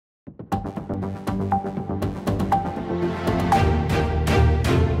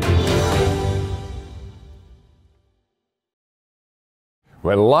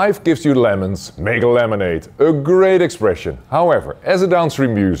When life gives you lemons, make a lemonade. A great expression. However, as a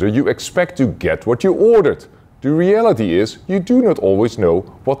downstream user, you expect to get what you ordered. The reality is, you do not always know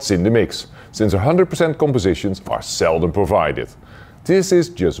what's in the mix, since 100% compositions are seldom provided. This is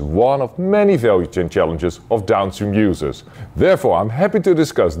just one of many value chain challenges of downstream users. Therefore, I'm happy to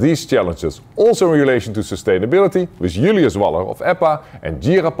discuss these challenges also in relation to sustainability with Julius of EPPA and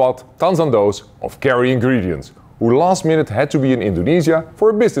Jiraphat Thansandose of Kerry Ingredients, who last minute had to be in Indonesia for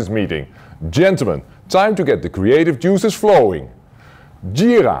a business meeting. Gentlemen, time to get the creative juices flowing.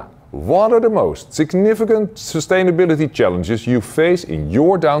 Jira, what are the most significant sustainability challenges you face in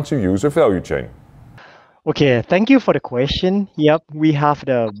your downstream user value chain? Okay, thank you for the question. Yep, we have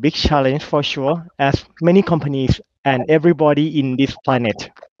the big challenge for sure, as many companies and everybody in this planet.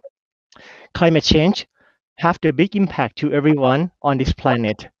 Climate change have the big impact to everyone on this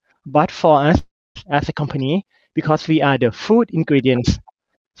planet. But for us as a company, because we are the food ingredients,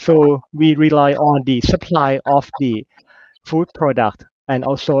 so we rely on the supply of the food product and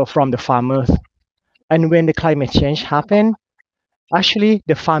also from the farmers. And when the climate change happen, actually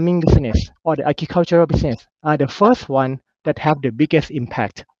the farming business or the agricultural business are the first one that have the biggest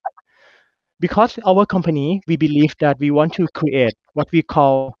impact. Because our company, we believe that we want to create what we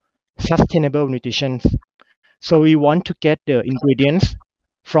call sustainable nutrition. So we want to get the ingredients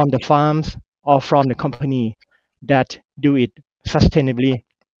from the farms or from the company that do it sustainably.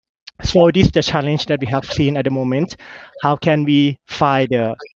 So this is the challenge that we have seen at the moment. How can we find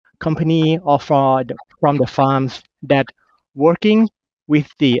the company or from the farms that working with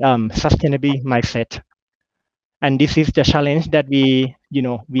the sustainable mindset? And this is the challenge that we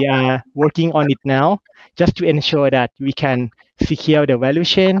are working on it now, just to ensure that we can secure the value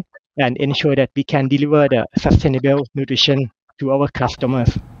chain and ensure that we can deliver the sustainable nutrition to our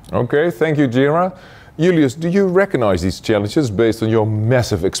customers. Okay, thank you, Jira. Julius, do you recognize these challenges based on your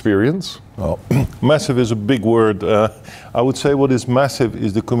massive experience? Well, massive is a big word. I would say what is massive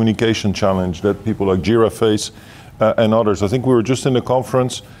is the communication challenge that people like Jira face and others. I think we were just in a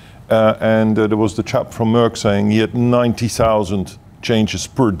conference and there was the chap from Merck saying he had 90,000 changes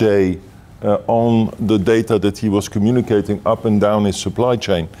per day on the data that he was communicating up and down his supply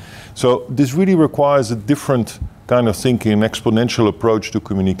chain. So this really requires a different kind of thinking, an exponential approach to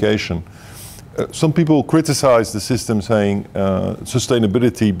communication. Some people criticize the system, saying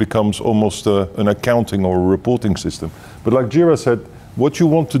sustainability becomes almost an accounting or a reporting system. But like Jira said, what you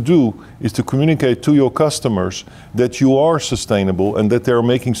want to do is to communicate to your customers that you are sustainable and that they're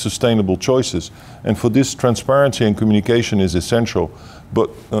making sustainable choices. And for this, transparency and communication is essential. But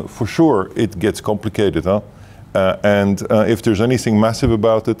for sure, it gets complicated. And if there's anything massive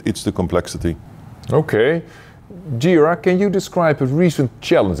about it, it's the complexity. Okay. Jira, can you describe a recent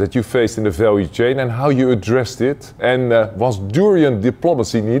challenge that you faced in the value chain and how you addressed it? And was durian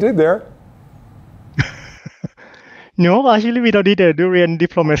diplomacy needed there? No, actually we don't need a durian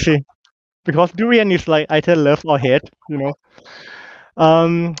diplomacy, because durian is like either love or hate,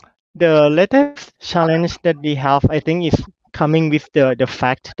 The latest challenge that we have, I think, is coming with the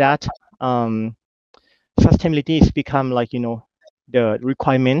fact that sustainability has become the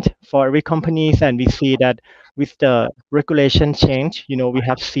requirement for every companies, and we see that with the regulation change, we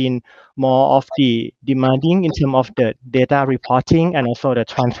have seen more of the demanding in terms of the data reporting and also the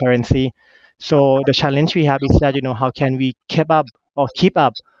transparency. So the challenge we have is that how can we keep up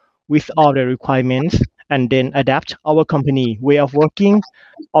with all the requirements and then adapt our company way of working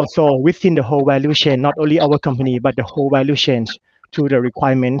also within the whole value chain, not only our company but the whole value chain, to the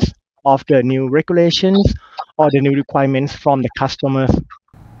requirements of the new regulations or the new requirements from the customers.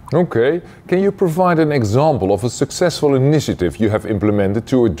 Okay, can you provide an example of a successful initiative you have implemented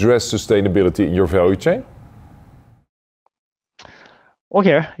to address sustainability in your value chain?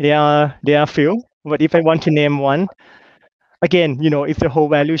 Okay, there are a few, but if I want to name one, again, it's the whole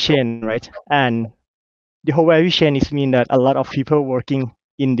value chain, right? And the whole value chain is mean that a lot of people working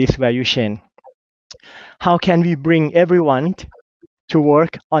in this value chain. How can we bring everyone to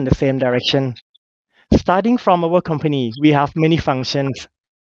work on the same direction? Starting from our company, we have many functions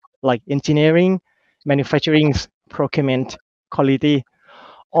like engineering, manufacturing, procurement, quality,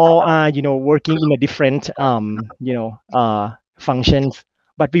 all are working in a different functions,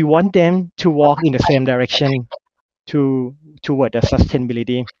 but we want them to walk in the same direction toward the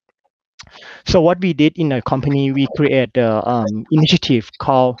sustainability. So what we did in the company, we create the initiative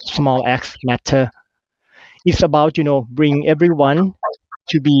called Small Acts Matter. It's about bring everyone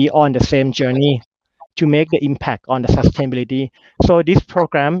to be on the same journey to make the impact on the sustainability. So this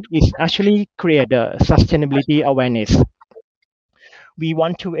program is actually create the sustainability awareness. We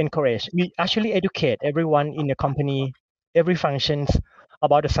want to encourage, we actually educate everyone in the company, every functions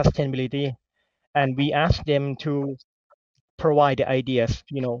about the sustainability, and we asked them to provide the ideas,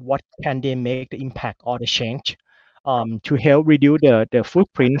 what can they make the impact or the change to help reduce the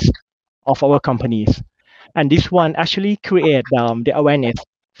footprints of our companies. And this one actually create the awareness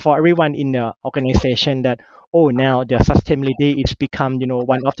for everyone in the organization that, oh, now the sustainability is become,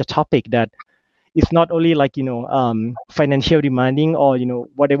 one of the topic that it's not only like, financial demanding or,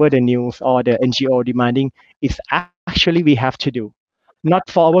 whatever the news or the NGO demanding. It's actually we have to do, not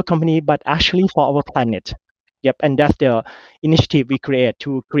for our company, but actually for our planet. Yep, and that's the initiative we create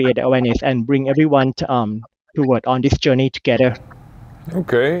to create awareness and bring everyone toward on this journey together.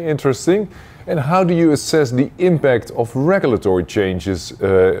 Okay, interesting. And how do you assess the impact of regulatory changes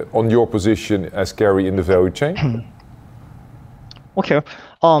on your position as Kerry in the value chain? Okay.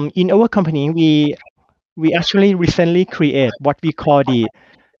 In our company, we actually recently create what we call the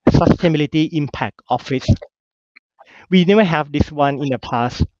Sustainability Impact Office. We never have this one in the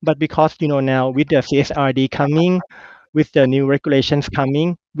past, but because now with the CSRD coming, with the new regulations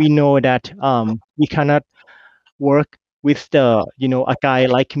coming, we know that we cannot work with the a guy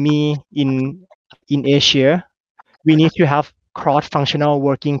like me in Asia. We need to have cross-functional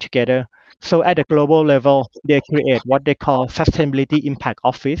working together. So at the global level, they create what they call Sustainability Impact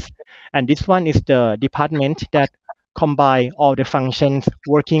Office. And this one is the department that combine all the functions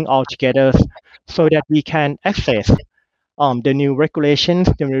working all together so that we can access the new regulations,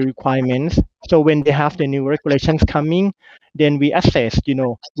 the new requirements. So when they have the new regulations coming, then we assess,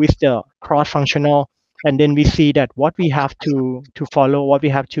 with the cross-functional, and then we see that what we have to follow, what we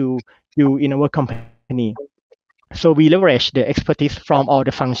have to do in our company. So we leverage the expertise from all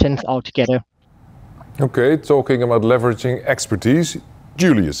the functions all together. Okay, talking about leveraging expertise,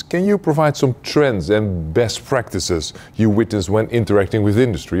 Julius, can you provide some trends and best practices you witness when interacting with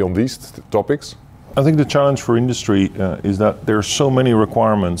industry on these topics? I think the challenge for industry is that there are so many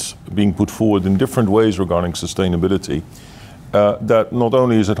requirements being put forward in different ways regarding sustainability that not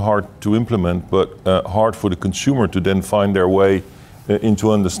only is it hard to implement, but hard for the consumer to then find their way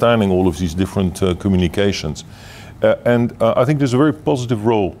into understanding all of these different communications. And I think there's a very positive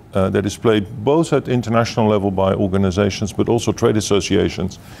role that is played both at international level by organizations, but also trade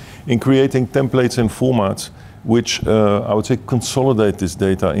associations in creating templates and formats which I would say consolidate this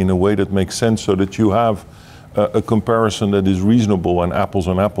data in a way that makes sense so that you have a comparison that is reasonable and apples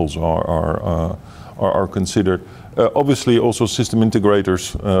are considered. Obviously also system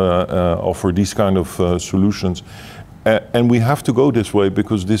integrators offer these kind of solutions. And we have to go this way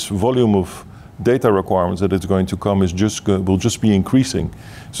because this volume of data requirements that it's going to come is will just be increasing.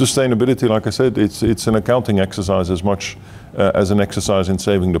 Sustainability, like I said, it's an accounting exercise as much as an exercise in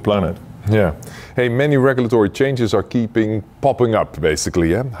saving the planet. Yeah. Hey, many regulatory changes are popping up,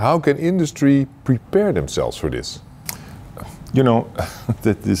 basically. Yeah? How can industry prepare themselves for this?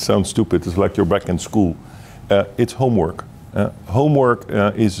 This sounds stupid. It's like you're back in school. It's homework. Homework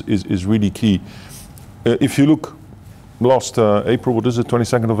is really key. If you look, last April, what is it,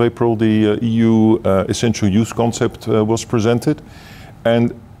 22nd of April, the EU essential use concept was presented.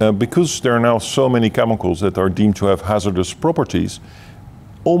 And because there are now so many chemicals that are deemed to have hazardous properties,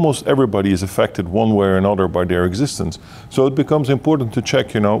 almost everybody is affected one way or another by their existence. So it becomes important to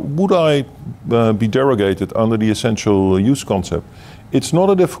check, would I be derogated under the essential use concept? It's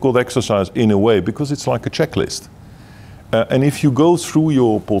not a difficult exercise in a way because it's like a checklist. And if you go through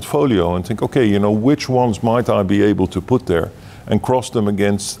your portfolio and think, okay, which ones might I be able to put there and cross them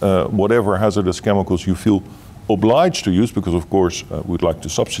against whatever hazardous chemicals you feel obliged to use, because of course we'd like to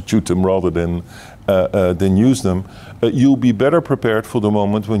substitute them rather than use them, you'll be better prepared for the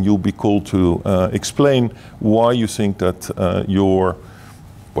moment when you'll be called to explain why you think that your,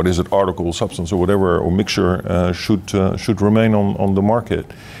 article, substance or whatever, or mixture should remain on the market.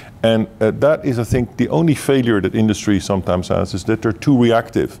 And that is, I think, the only failure that industry sometimes has is that they're too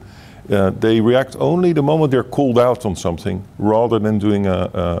reactive. They react only the moment they're called out on something rather than doing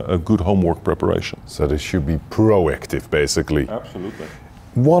a good homework preparation. So they should be proactive, basically. Absolutely.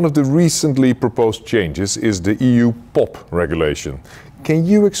 One of the recently proposed changes is the EU POP regulation. Can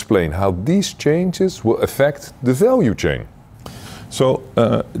you explain how these changes will affect the value chain? So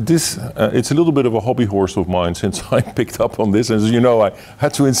it's a little bit of a hobby horse of mine since I picked up on this. As you know, I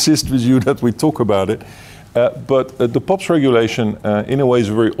had to insist with you that we talk about it. But the POPs regulation, in a way, is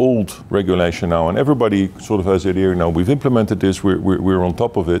a very old regulation now, and everybody sort of has it here now. We've implemented this, we're on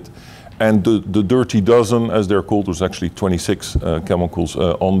top of it. And the dirty dozen, as they're called, there's actually 26 chemicals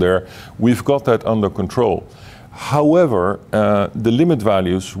on there. We've got that under control. However, the limit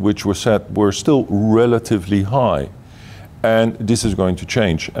values which were set were still relatively high. And this is going to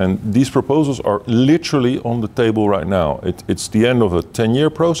change. And these proposals are literally on the table right now. It's the end of a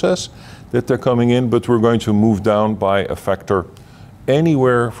 10-year process that they're coming in, but we're going to move down by a factor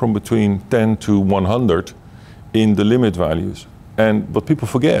anywhere from between 10 to 100 in the limit values. And what people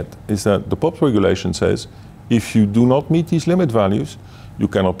forget is that the POPs regulation says if you do not meet these limit values, you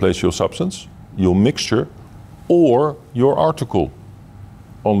cannot place your substance, your mixture, or your article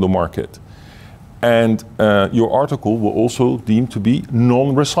on the market. And your article will also deem to be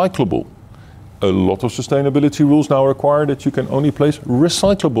non-recyclable. A lot of sustainability rules now require that you can only place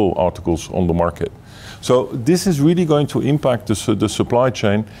recyclable articles on the market. So this is really going to impact the supply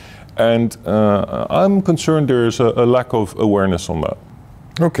chain, and I'm concerned there's a lack of awareness on that.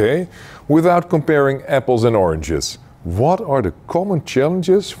 Okay, without comparing apples and oranges, what are the common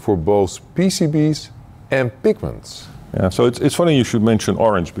challenges for both PCBs and pigments? Yeah, so it's funny you should mention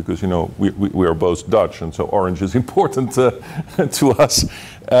orange, because we are both Dutch, and so orange is important to us.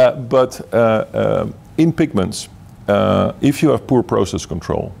 But in pigments, if you have poor process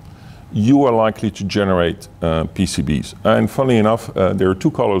control, you are likely to generate PCBs. And funnily enough, there are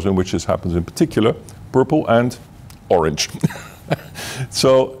two colors in which this happens in particular: purple and orange.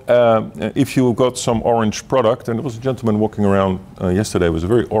 So if you've got some orange product, and there was a gentleman walking around yesterday with a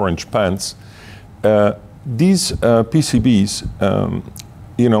very orange pants. These PCBs,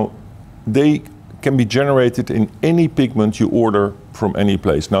 they can be generated in any pigment you order from any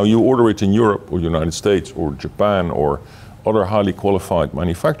place. Now, you order it in Europe or United States or Japan or other highly qualified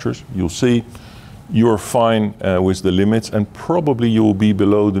manufacturers, you'll see you're fine with the limits, and probably you will be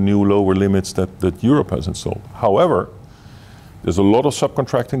below the new lower limits that Europe has installed. However, there's a lot of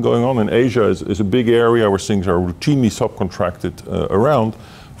subcontracting going on, and Asia is a big area where things are routinely subcontracted around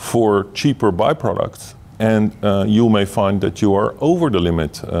for cheaper byproducts. And you may find that you are over the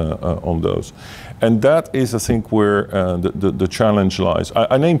limit on those. And that is, I think, where the challenge lies.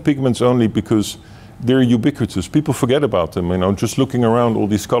 I name pigments only because they're ubiquitous. People forget about them. Just looking around all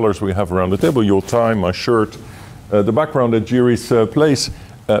these colors we have around the table, your tie, my shirt, the background that Jiri's place,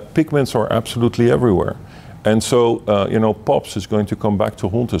 pigments are absolutely everywhere. And so, POPs is going to come back to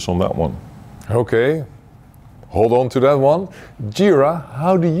haunt us on that one. Okay. Hold on to that one. Jira,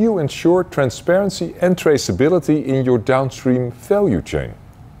 how do you ensure transparency and traceability in your downstream value chain?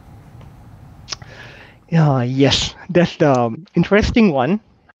 Yes, that's the interesting one.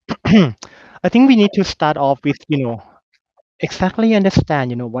 I think we need to start off with, exactly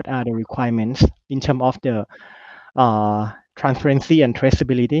understand, what are the requirements in terms of the transparency and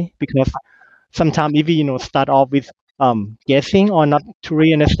traceability, because sometimes if we, start off with guessing or not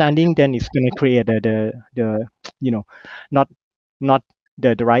truly understanding, then it's going to create not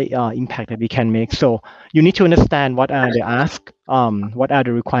the right impact that we can make. So you need to understand what are the ask, what are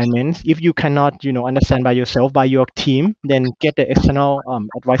the requirements. If you cannot, understand by yourself, by your team, then get the external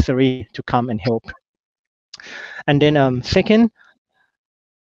advisory to come and help. And then second,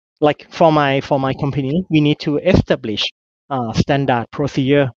 like for my company, we need to establish standard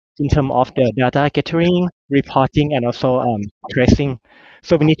procedure in terms of the data gathering, reporting, and also tracing.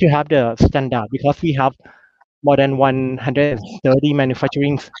 So we need to have the standard, because we have more than 130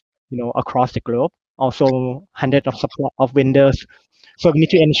 manufacturing, across the globe. Also hundreds of vendors. So we need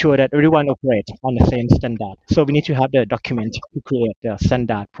to ensure that everyone operates on the same standard. So we need to have the document to create the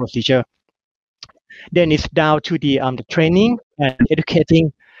standard procedure. Then it's down to the training and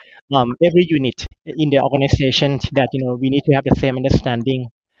educating every unit in the organization that we need to have the same understanding.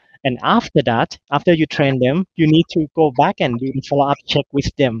 And after that, after you train them, you need to go back and do the follow-up check with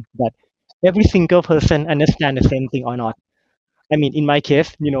them that every single person understand the same thing or not. I mean, in my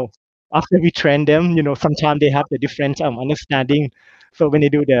case, after we train them, sometimes they have the different understanding. So when they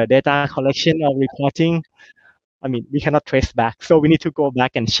do the data collection or reporting, I mean, we cannot trace back. So we need to go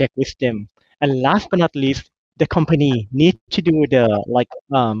back and check with them. And last but not least, the company need to do the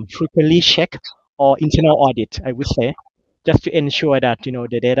frequently check or internal audit, I would say, just to ensure that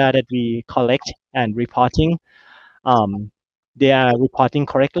the data that we collect and reporting, they are reporting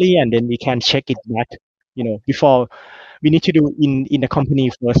correctly, and then we can check it back. Before we need to do in the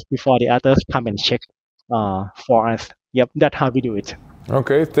company first before the others come and check for us. Yep, that's how we do it.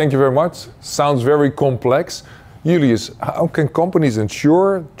 Okay, thank you very much. Sounds very complex. Julius, how can companies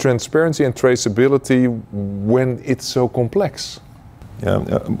ensure transparency and traceability when it's so complex? Yeah,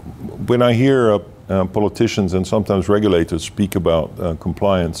 when I hear politicians and sometimes regulators speak about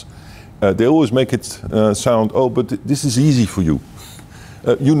compliance, they always make it sound, oh, but this is easy for you.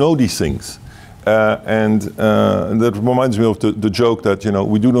 You know these things. And that reminds me of the joke that,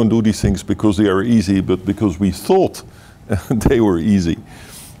 we do not do these things because they are easy, but because we thought they were easy.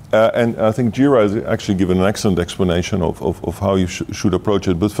 And I think Jira has actually given an excellent explanation of how you should approach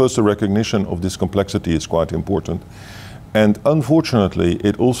it. But first, the recognition of this complexity is quite important. And unfortunately,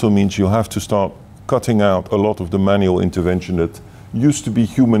 it also means you have to start cutting out a lot of the manual intervention that used to be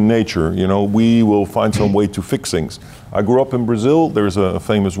human nature. You know, we will find some way to fix things. I grew up in Brazil. There's a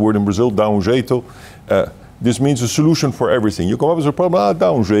famous word in Brazil, dá jeito. This means a solution for everything. You come up with a problem,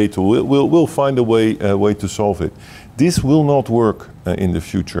 dá jeito. We'll find a way to solve it. This will not work in the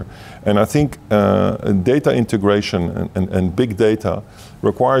future. And I think data integration and big data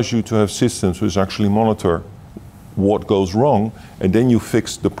requires you to have systems which actually monitor what goes wrong, and then you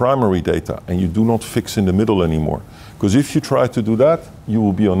fix the primary data, and you do not fix in the middle anymore. Because if you try to do that, you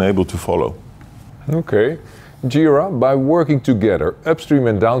will be unable to follow. Okay. Jira, by working together, upstream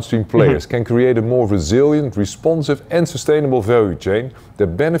and downstream players can create a more resilient, responsive and sustainable value chain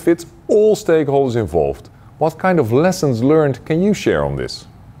that benefits all stakeholders involved. What kind of lessons learned can you share on this?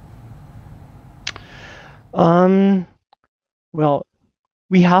 Well,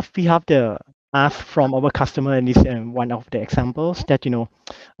 we have the ask from our customer, and this one of the examples that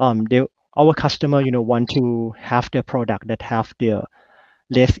our customer want to have the product that have the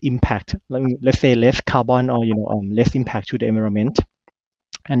less impact, let's say less carbon or less impact to the environment,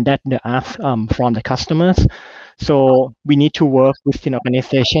 and that the ask from the customers. So we need to work with an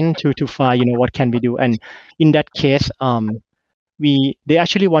organization to find what can we do, and in that case they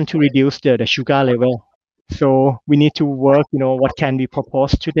actually want to reduce the sugar level. So we need to work what can we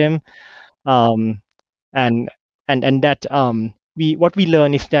propose to them, and that what we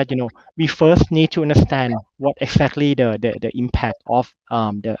learn is that we first need to understand what exactly the impact of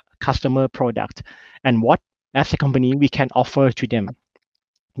the customer product and what as a company we can offer to them.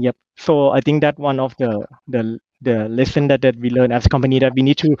 Yep. So I think that one of the lesson that we learn as a company, that we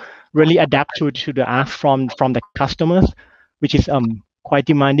need to really adapt to the ask from the customers, which is quite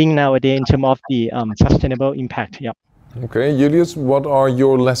demanding nowadays in terms of the sustainable impact. Yep. Okay, Julius, what are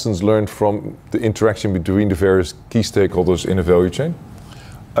your lessons learned from the interaction between the various key stakeholders in a value chain?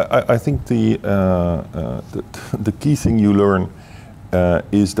 I think the key thing you learn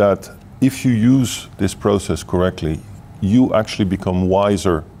is that if you use this process correctly, you actually become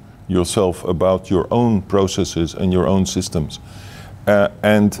wiser yourself about your own processes and your own systems,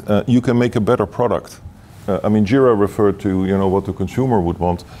 and you can make a better product. I mean, Jira referred to what the consumer would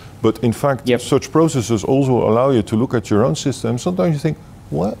want, but in fact, such processes also allow you to look at your own system. Sometimes you think,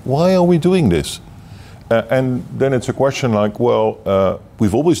 why are we doing this? And then it's a question like, well,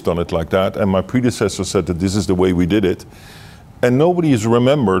 we've always done it like that, and my predecessor said that this is the way we did it. And nobody has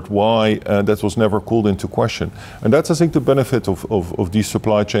remembered why that was never called into question. And that's, I think, the benefit of these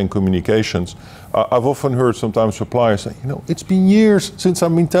supply chain communications. I've often heard sometimes suppliers say, it's been years since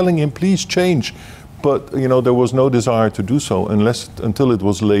I've been telling him, please change. But there was no desire to do so until it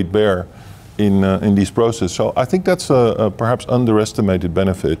was laid bare in these processes. So I think that's a perhaps underestimated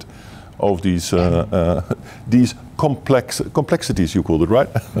benefit of these complexities, you called it, right?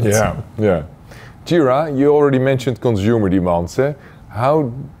 Yeah. Jira, you already mentioned consumer demands.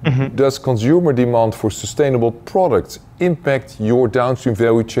 How does consumer demand for sustainable products impact your downstream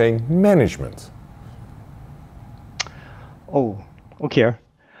value chain management? Oh, okay.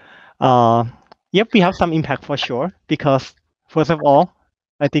 Yep, we have some impact for sure, because first of all,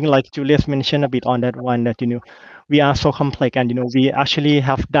 I think like Julius mentioned a bit on that one, that we are so complex, and we actually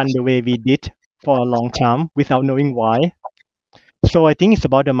have done the way we did for a long time without knowing why. So I think it's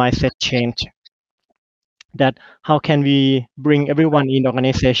about the mindset change, that how can we bring everyone in the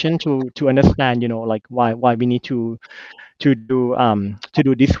organization to understand like why we need to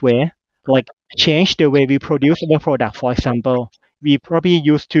do this way, like change the way we produce the product. For example, we probably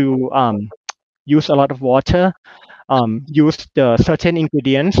used to use a lot of water, use the certain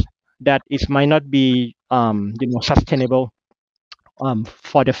ingredients that might not be sustainable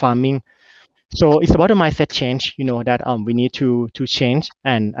for the farming. So it's about a mindset change, that we need to change,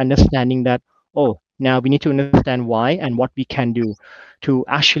 and understanding that now we need to understand why and what we can do to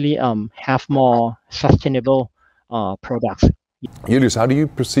actually have more sustainable products. Julius, how do you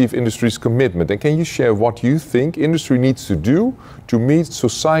perceive industry's commitment, and can you share what you think industry needs to do to meet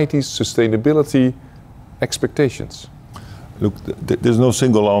society's sustainability expectations? Look, there's no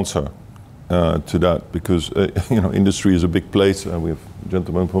single answer to that, because industry is a big place. We have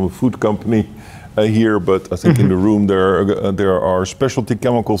gentlemen from a food company here, but I think in the room there are specialty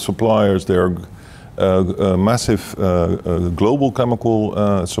chemical suppliers, there are massive global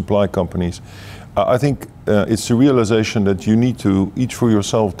chemical supply companies. I think it's the realization that you need to each for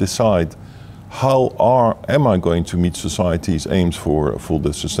yourself decide, how am I going to meet society's aims for the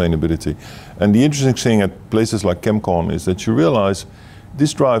sustainability? And the interesting thing at places like ChemCon is that you realize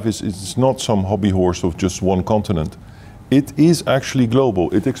this drive is not some hobby horse of just one continent. It is actually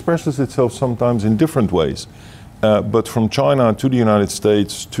global. It expresses itself sometimes in different ways. But from China to the United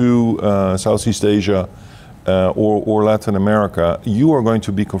States to Southeast Asia or Latin America, you are going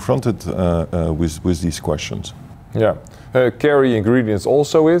to be confronted with these questions. Yeah. Kerry Ingredients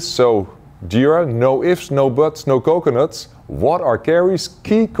also is. So, Jira, no ifs, no buts, no coconuts. What are Kerry's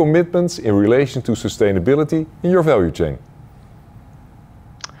key commitments in relation to sustainability in your value chain?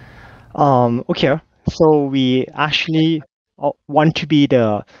 Okay, so we actually want to be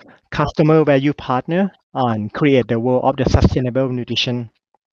the customer value partner and create the world of the sustainable nutrition.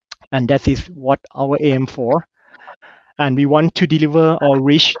 And that is what our aim for. And we want to deliver or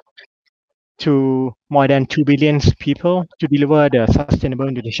reach to more than 2 billion people to deliver the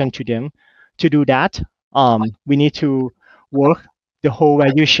sustainable nutrition to them. To do that, we need to work the whole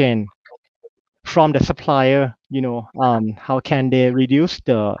value chain from the supplier, how can they reduce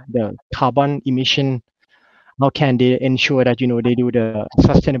the carbon emission? How can they ensure that, they do the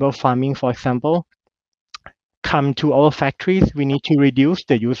sustainable farming, for example? Come to our factories, we need to reduce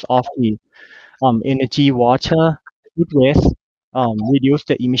the use of the energy, water, food waste, reduce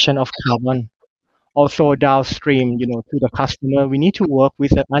the emission of carbon. Also downstream, to the customer, we need to work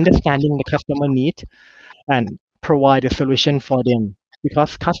with understanding the customer need and provide a solution for them,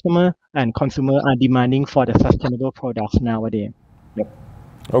 because customer and consumer are demanding for the sustainable products nowadays. Yep.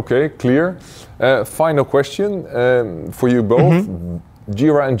 Okay, clear. Final question for you both.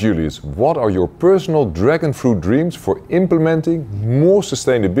 Jira and Julius, what are your personal dragon fruit dreams for implementing more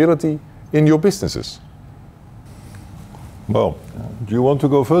sustainability in your businesses? Well, do you want to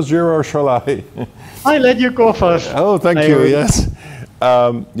go first, Jira, or shall I? I let you go first. Oh, thank you, yes.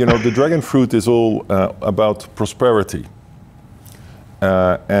 The dragon fruit is all about prosperity.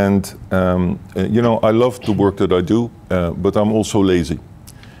 I love the work that I do, but I'm also lazy.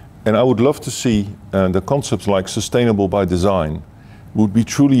 And I would love to see the concepts like sustainable by design would be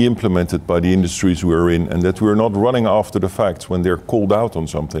truly implemented by the industries we're in, and that we're not running after the facts when they're called out on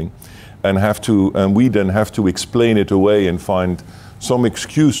something and we then have to explain it away and find some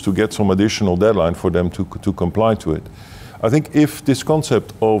excuse to get some additional deadline for them to comply to it. I think if this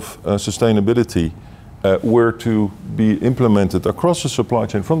concept of sustainability were to be implemented across the supply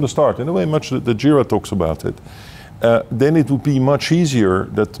chain from the start, in the way much that Jira talks about it, then it would be much easier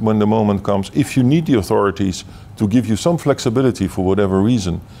that when the moment comes, if you need the authorities to give you some flexibility for whatever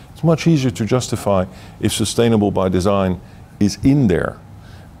reason, it's much easier to justify if sustainable by design is in there.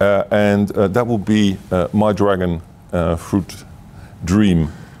 That would be my dragon fruit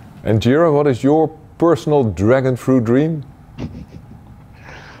dream. And Jira, what is your personal dragon fruit dream?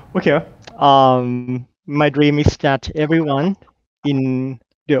 Okay. My dream is that everyone in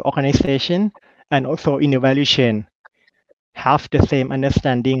the organization and also in the value chain have the same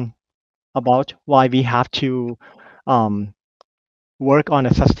understanding about why we have to work on the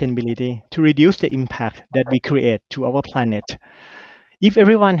sustainability to reduce the impact that we create to our planet. If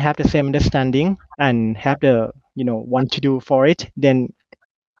everyone have the same understanding and have the want to do for it, then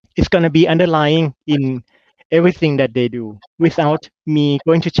it's going to be underlying in everything that they do without me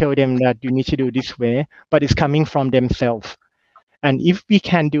going to tell them that you need to do this way, but it's coming from themselves. And if we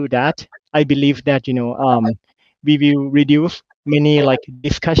can do that, I believe that we will reduce many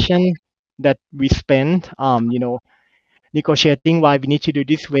discussion that we spend negotiating why we need to do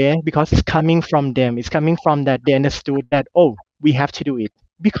this way, because it's coming from them. It's coming from that they understood that, oh, we have to do it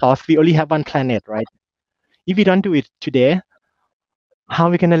because we only have one planet, right? If we don't do it today, how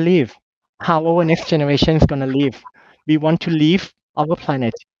are we going to live? How our next generation is going to live? We want to leave our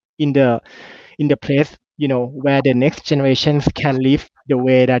planet in the place, where the next generations can live the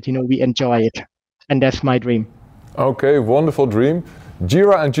way that, we enjoy it. And that's my dream. Okay, wonderful dream.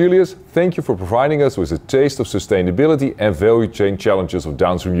 Jira and Julius, thank you for providing us with a taste of sustainability and value chain challenges of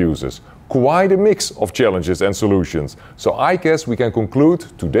downstream users. Quite a mix of challenges and solutions. So I guess we can conclude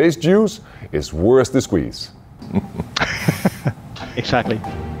today's juice is worth the squeeze. Exactly.